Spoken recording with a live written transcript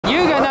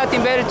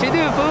nothing better to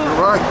do, fool.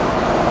 You're right.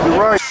 You're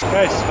right.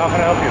 Guys, how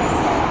can I help you?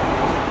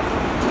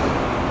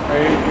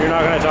 You're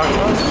not going to talk to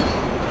us?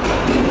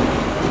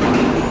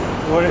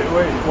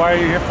 Wait, why are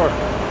you here for?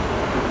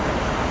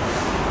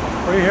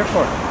 What are you here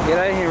for? Get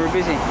out of here, we're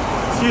busy.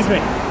 Excuse me,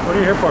 what are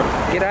you here for?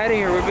 Get out of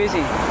here, we're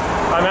busy.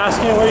 I'm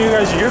asking what you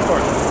guys are here for.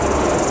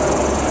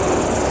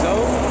 No.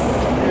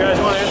 You guys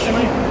want to answer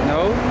me?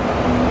 No.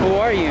 Who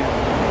are you?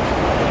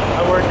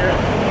 I work here.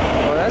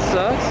 Well, that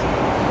sucks.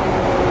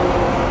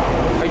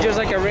 Are you just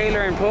like a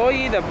regular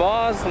employee, the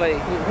boss? Like,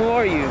 who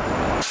are you?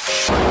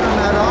 Turn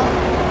that off.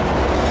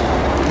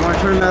 You want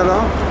to turn that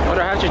off? What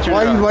do I have to turn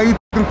it off? Why are you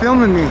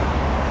filming me?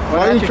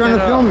 Why are you trying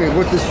to film me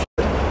with this shit?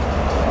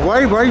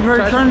 Why are you trying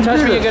to do this? Touch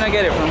where you're gonna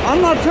get it from.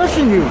 I'm not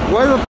touching you.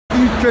 Why the f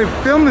are you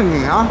filming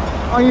me, huh?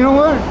 Oh, you know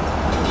what?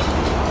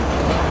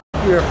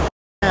 You're a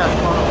ass,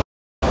 motherfucker.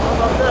 How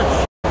about that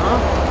shit, huh?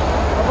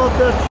 How about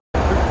that shit?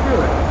 Let's do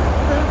it.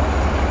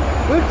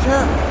 What's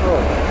happening?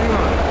 Oh, hang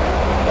on.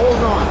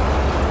 Hold on.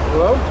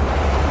 Hello?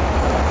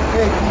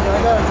 Hey, Pete, I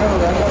gotta go.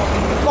 I got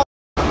some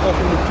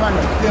fucking trying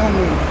to film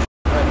me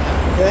right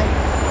now, okay?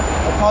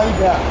 I'll call you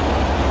back.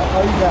 I'll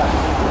call you back.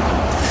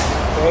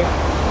 Okay?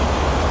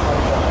 I'll call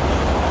you back.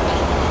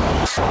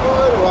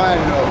 What do I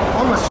know?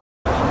 I'm a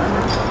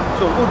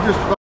so we'll just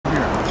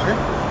here, okay?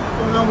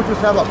 So now we'll just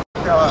have a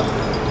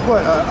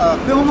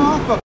film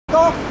off,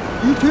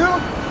 You too?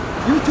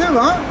 You too,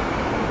 huh?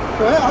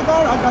 Okay, I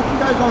got you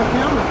guys on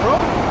camera, bro.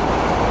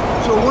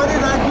 So what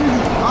did I do,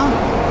 huh?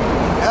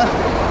 Yeah,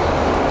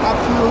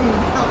 absolutely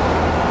nothing.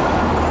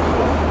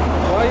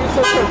 Why are you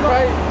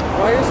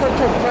such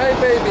a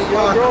crybaby?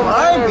 You're a grown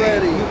man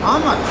already.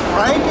 I'm a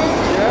crybaby?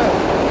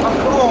 Yeah. I'm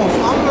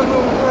a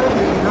little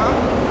crybaby, huh?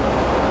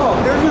 Oh,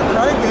 there's your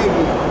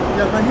crybaby.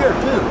 Yeah, right here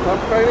too. I'm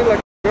crying like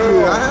a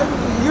girl.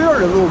 Dude, you're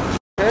a little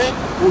okay?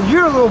 Well,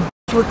 you're a little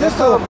with this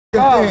little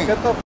thing. Get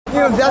the You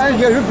know, that's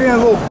because you're being a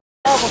little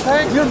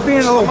okay? You're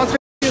being a little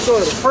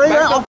afraid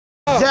I'll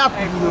zap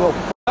you, you little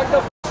back the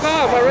f up. I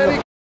already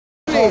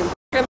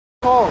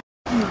call.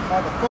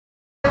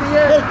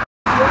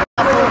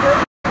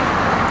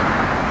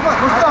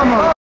 What's up,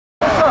 man?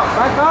 What's up?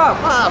 Back up.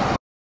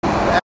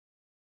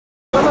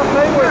 I'm not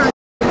playing with you.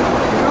 You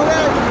know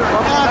that? You're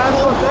an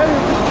asshole.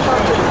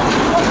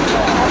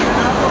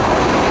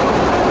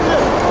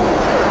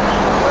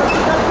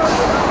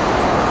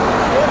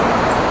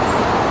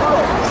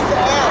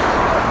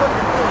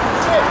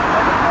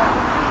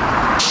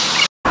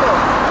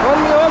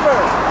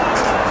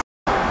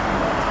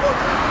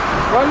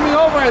 Run me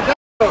over and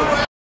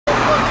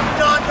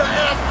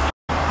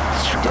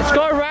Let's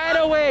go right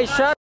away,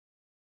 shut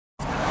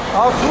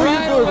I'll screw you,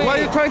 dude. Why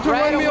are you trying to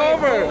run me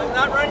over? I'm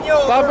not running you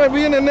over. Stop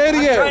being an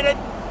idiot.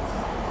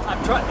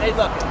 I'm trying. Hey,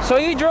 look. So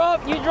you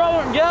drove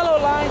yellow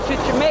line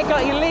to make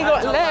an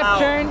illegal left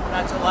turn.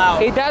 That's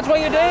allowed. Is that what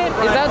you did?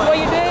 Is that what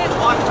you did?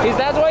 Is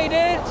that what you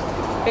did?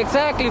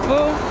 Exactly,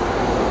 fool.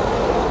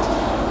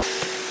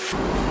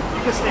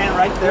 You can stand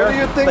right there. What do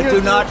you think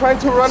you're trying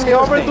to run me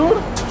over,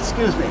 dude?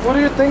 Excuse me. What do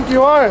you think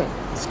you are?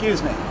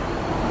 Excuse me.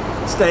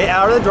 Stay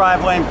out of the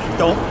driveway and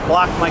don't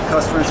block my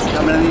customers from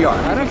coming in the yard.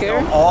 I don't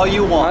care. All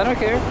you want. I don't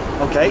care.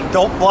 Okay?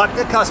 Don't block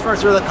the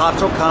customers or the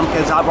cops will come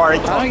because I've already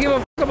told you. I don't give a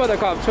fuck about the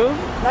cops, fool.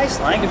 Nice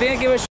You language. didn't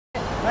give a shit.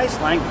 Nice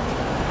language.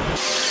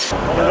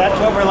 Well, that's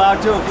what we're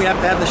allowed to. If we have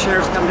to have the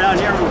sheriffs come down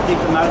here, we'll keep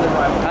them out of the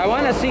driveway.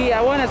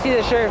 I wanna see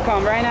the sheriff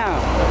come right now.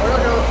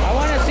 I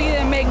wanna see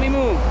them make me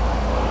move.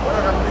 Why do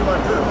I have to be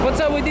like this?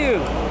 What's up with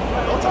you?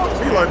 Don't talk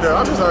to me like that.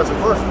 I just asked a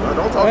question.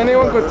 Don't talk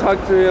Anyone to me could like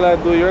talk to you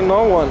like, dude. You're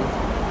no one.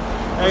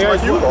 Hey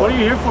guys, what are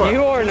you here for?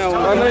 You or no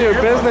one? I know your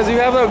business. You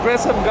have an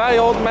aggressive guy,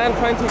 old man,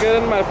 trying to get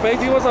in my face.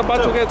 He was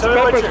about to get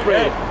pepper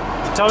spray.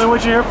 Tell me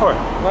what you're here for.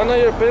 I know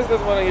your business.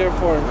 What I'm here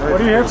for.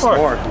 What are you here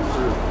for?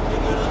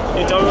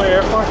 Can you tell me what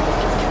you're here for?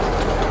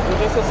 You're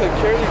just a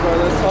security guard.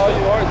 That's all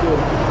you are,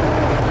 dude.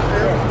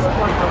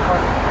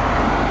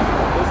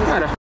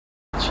 Not a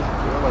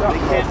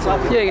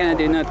you ain't gonna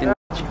do nothing.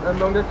 And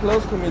don't get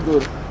close to me,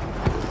 dude.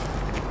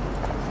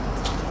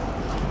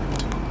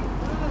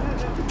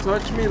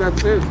 Touch me,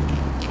 that's it.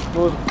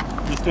 Dude.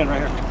 You stand right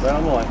here, right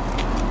on the line.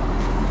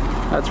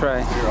 That's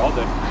right. Here all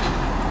day. I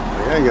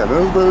ain't got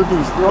nothing better to do.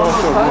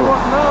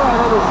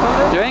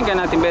 You ain't got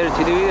nothing better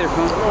to do either,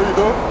 fool. No, you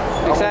don't.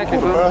 Exactly,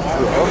 fool.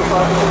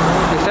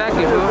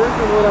 Exactly, fool.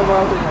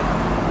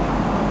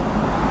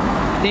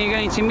 Think you're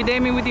gonna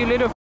intimidate me with your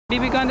little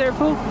BB gun there,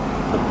 fool?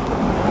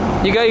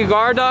 You got your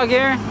guard dog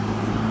here?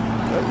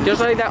 Just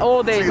like the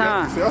old days,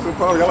 huh? See, that's the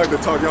problem. I like to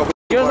talk y'all.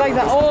 Just like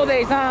the old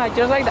days, huh?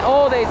 Just like the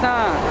old days,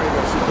 huh?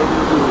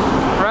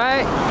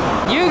 Right?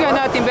 You got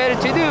nothing better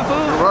to do,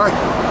 fool. You're right.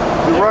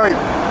 You're right.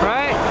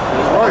 Right?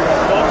 You're right.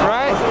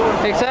 Right?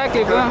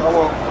 Exactly, fool. I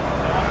won't.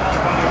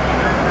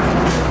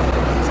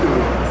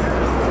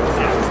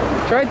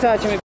 Try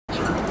touching me, bitch.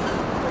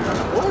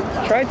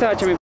 Try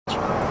touching me, bitch.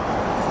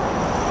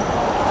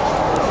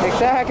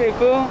 Exactly,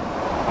 fool.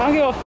 I don't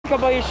give a fuck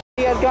about your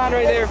shitty ass gun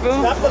right there,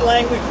 fool. Stop the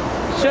language.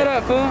 Shut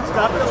up, fool.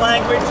 Stop the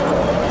language.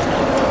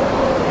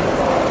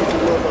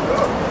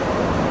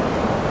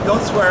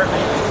 Don't swear.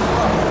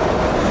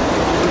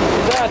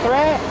 Who's that,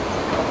 threat?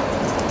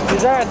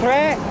 Is that a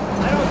threat?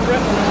 I don't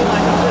threaten people. I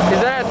know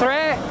Is that a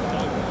threat?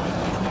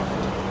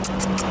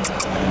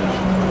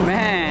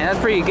 Man, that's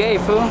pretty gay,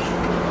 fool.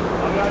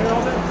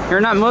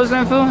 You're not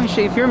Muslim, fool?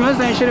 If you're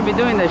Muslim, you shouldn't be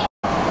doing that shit.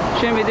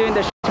 Shouldn't be doing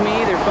that shit to me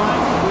either, fool.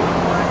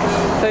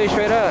 Tell you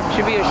straight up.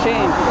 Should be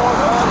ashamed.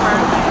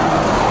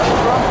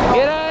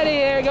 Get out of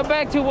here. Go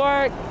back to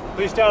work.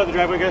 Please stay out of the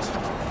driveway, guys.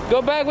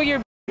 Go back with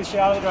your... Please stay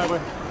out of the driveway.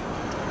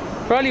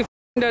 Probably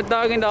the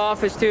dog in the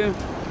office, too.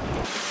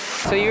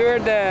 So you're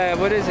the...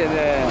 What is it?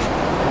 The...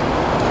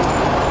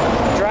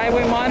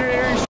 driveway monitor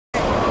and shit?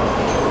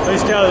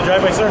 Please stay out of the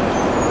driveway, sir.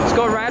 Let's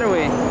go right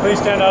away. Please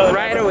stand out of the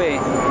Right driveway.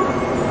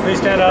 away. Please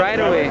stand out Right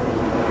of the driveway. away.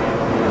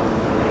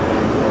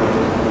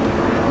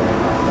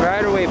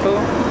 Right away, fool.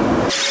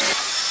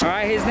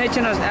 Alright, he's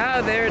snitching us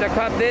out there. The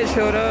cop did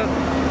showed up.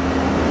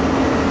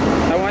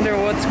 I wonder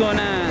what's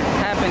gonna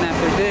happen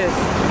after this.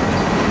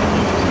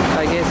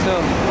 I guess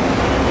so.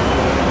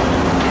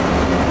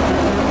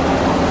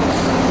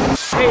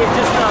 Hey,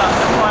 just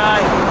FYI,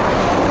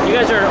 you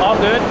guys are all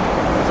good.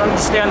 As long as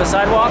you stay on the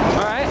sidewalk.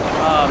 Alright?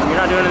 You're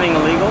not doing anything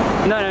illegal.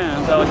 No, no,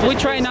 no. So We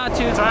try not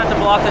to. Try not to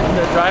block the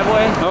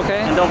driveway.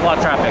 Okay. And don't block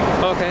traffic.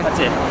 Okay. That's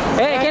it.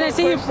 Hey, can I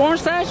see your porn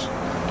stash?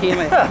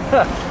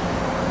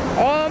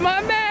 Oh,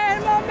 my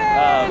man, my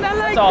man. I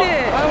like that's all.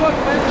 it. I was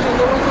mentioning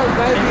there was a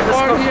guy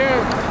before here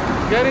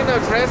getting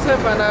aggressive,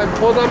 and I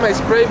pulled out my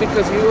spray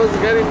because he was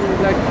getting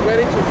like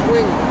ready to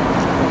swing.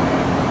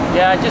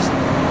 Yeah, just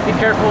be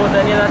careful with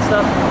any of that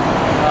stuff.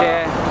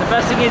 Yeah. The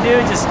best thing you do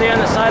is just stay on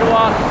the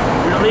sidewalk.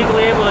 You're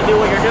legally able to do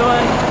what you're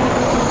doing.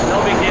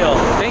 No big deal.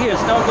 Thank you.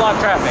 Just don't block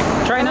traffic.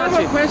 Try I not have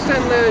to. a question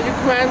you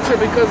can answer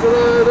because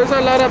there's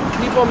a lot of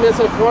people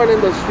misinformed in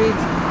the streets.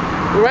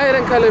 Right,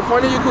 in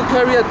California you could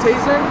carry a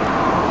taser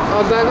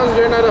as long as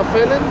you're not a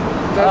felon.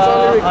 That's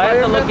only I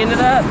have to requirement. look into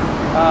that.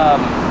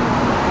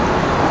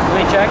 Let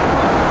me check.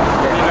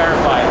 Let me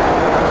verify.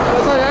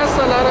 Because I asked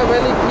a lot of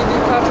LAPD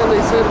cops and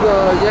they said,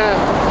 yeah,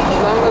 as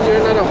long as you're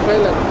not a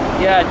felon.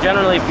 Yeah,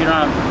 generally if you're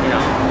not,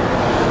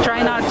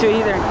 Try not to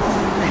either.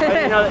 But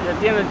at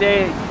the end of the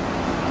day,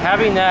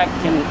 having that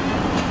can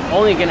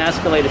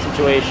escalate a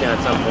situation at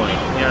some point.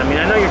 You know what I mean?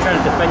 I know you're trying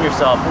to defend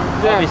yourself.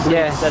 Yeah. Obviously,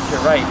 Yes. that's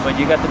your right, but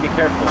you got to be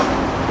careful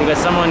because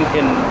someone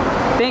can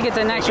Think it's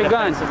an actual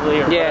gun.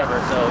 offensively or Yeah. whatever.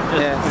 So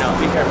just Yeah.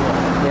 be careful.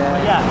 Yeah.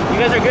 But yeah, you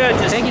guys are good.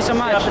 Just Thank you so stay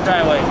much. off the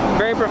driveway.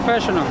 Very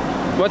professional.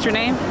 What's your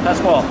name? That's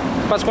cool.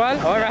 Pascual?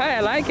 All right,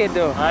 I like it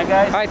though. All right,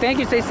 guys. All right, thank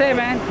you. Stay safe,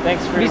 man.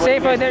 Thanks for Be what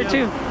safe you out guys there do.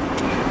 too.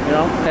 You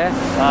know, Yeah.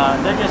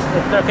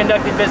 they're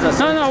conducting business.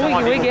 so No, they just no, don't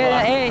want we people get it.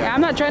 blocking. Hey, I'm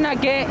not trying to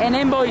get an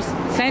invoice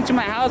sent to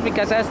my house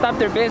because I stopped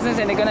their business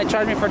and they're gonna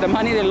charge me for the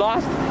money they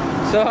lost.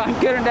 So I'm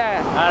good on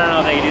that. I don't know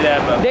if they can do that,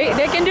 but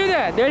They can do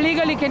that. They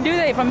legally can do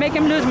that. If I make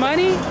them lose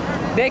money,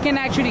 they can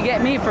actually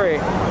get me for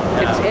it.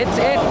 It's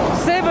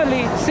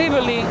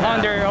civilly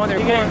on their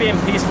you guys court. being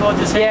peaceful,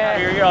 just hang Yeah. out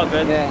here. You're all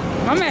good. Yeah.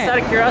 My Just out man.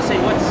 of curiosity,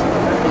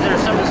 is there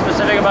something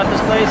specific about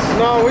this place?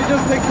 No, we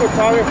just take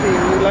photography.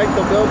 We like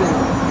the building.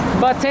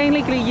 But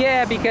technically,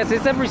 yeah, because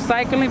it's a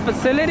recycling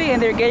facility and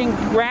they're getting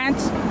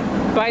grants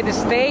by the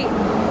state.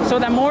 So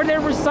the more they're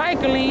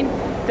recycling,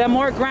 the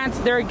more grants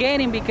they're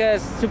getting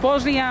because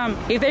supposedly,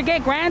 if they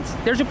get grants,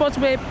 they're supposed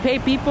to pay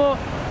people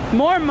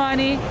more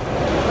money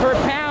per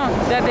pound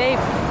that they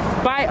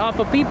buy off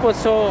of people.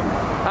 So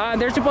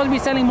they're supposed to be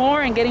selling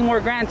more and getting more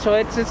grants. So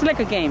it's like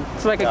a game.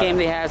 It's like a game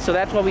they have. So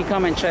that's what we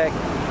come and check.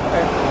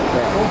 Okay.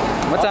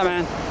 What's up,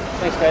 man?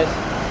 Thanks, guys.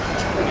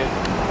 We're good.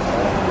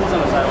 Who's on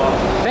the sidewalk?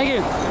 Thank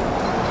you.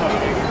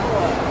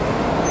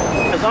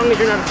 As long as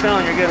you're not a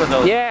felon, you're good with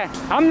those. Yeah,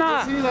 I'm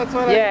not. See, that's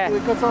what Yeah.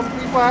 because some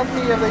people ask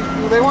me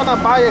if they want to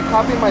buy it,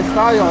 copy my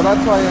style.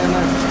 That's why, and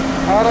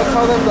I gotta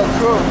tell them the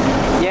truth.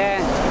 Yeah,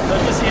 So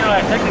just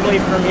technically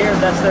from here,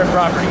 that's their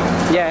property.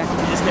 yeah.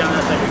 You just stay on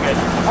that side, you're good.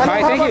 And All I right,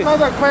 have thank you.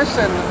 another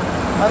question.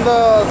 And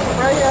the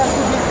spray has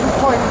to be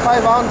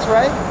 2.5 ounce,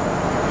 right?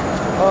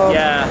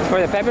 Yeah.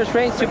 For the pepper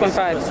spray, A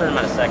 2.5. certain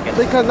amount of seconds.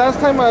 Because last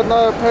time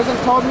another person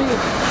told me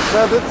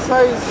that this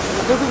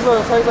is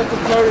the size I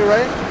could carry,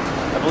 right?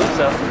 I believe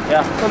so.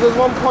 Yeah. Because it's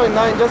 1.9,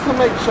 just to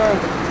make sure.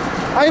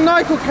 I know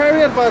I could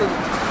carry it, but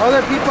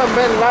other people have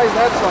been lies,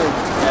 that's why.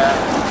 Yeah.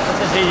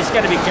 You just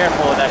got to be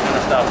careful with that kind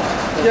of stuff.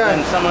 Yeah.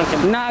 And someone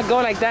can Not go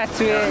like that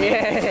to it.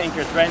 Yeah. think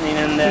you're threatening,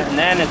 and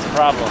then it's a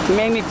problem. You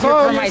made me fear So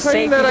for you're my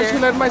saying safety that I there.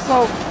 should let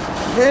myself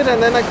hit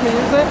and then I can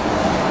use it?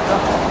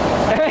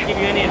 I can't give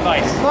you any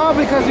advice. No,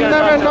 because you You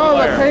gotta never talk to a know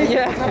the lawyer. crazy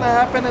Yeah. that's gonna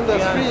happen in the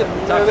street.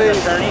 Talk to Where an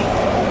attorney.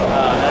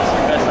 That's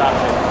your best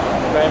option.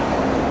 Okay.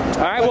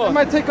 All right, it well,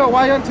 might take a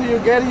while until you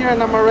get here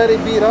and I'm already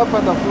beat up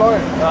on the floor.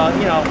 it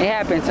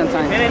happens If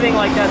sometimes. anything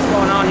like that's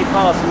going on, you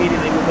call us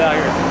immediately. Move out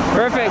here.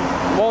 Perfect.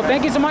 Well,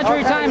 thank you so much for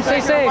your Okay, time.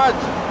 Stay thank you very safe. much.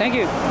 Thank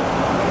you.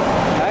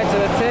 All right, so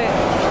that's it.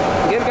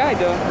 Good guy,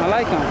 though. I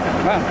like him.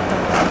 Wow.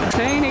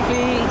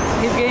 Technically,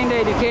 he's getting the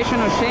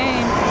educational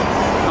shame.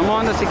 I'm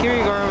on the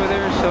security guard over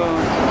there, so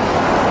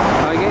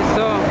I guess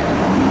so.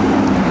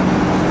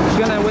 Just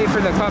gonna wait for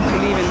the cop to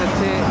leave, and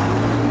that's it.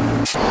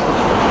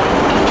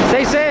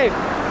 Stay safe.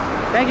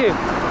 Thank you.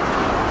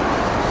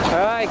 All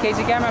right,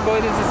 Casey Cameron,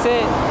 boy, this is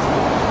it.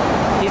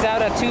 He's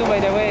out at 2, by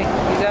the way.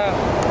 He's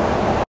out.